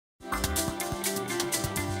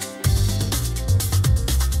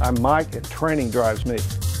I'm Mike, and training drives me.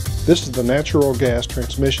 This is the Natural Gas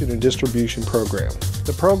Transmission and Distribution Program.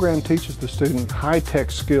 The program teaches the student high-tech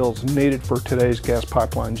skills needed for today's gas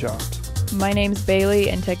pipeline jobs. My name's Bailey,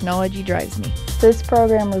 and technology drives me. This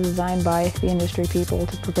program was designed by the industry people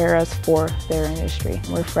to prepare us for their industry.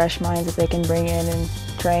 We're fresh minds that they can bring in and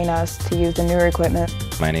train us to use the newer equipment.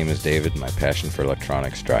 My name is David. My passion for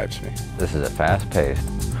electronics drives me. This is a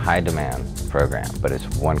fast-paced, high-demand program, but it's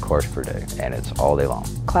one course per day, and it's all day long.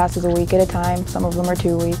 Classes a week at a time. Some of them are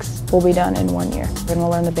 2 weeks. We'll be done in 1 year. We're going to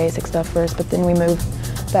learn the basic stuff first, but then we move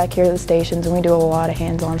back here to the stations and we do a lot of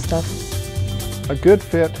hands-on stuff. A good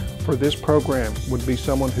fit for this program would be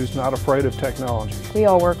someone who's not afraid of technology. We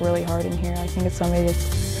all work really hard in here. I think it's somebody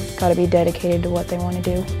that's got to be dedicated to what they want to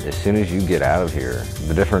do. As soon as you get out of here,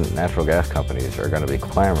 the different natural gas companies are going to be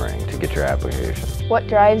clamoring to get your application. What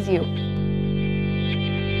drives you?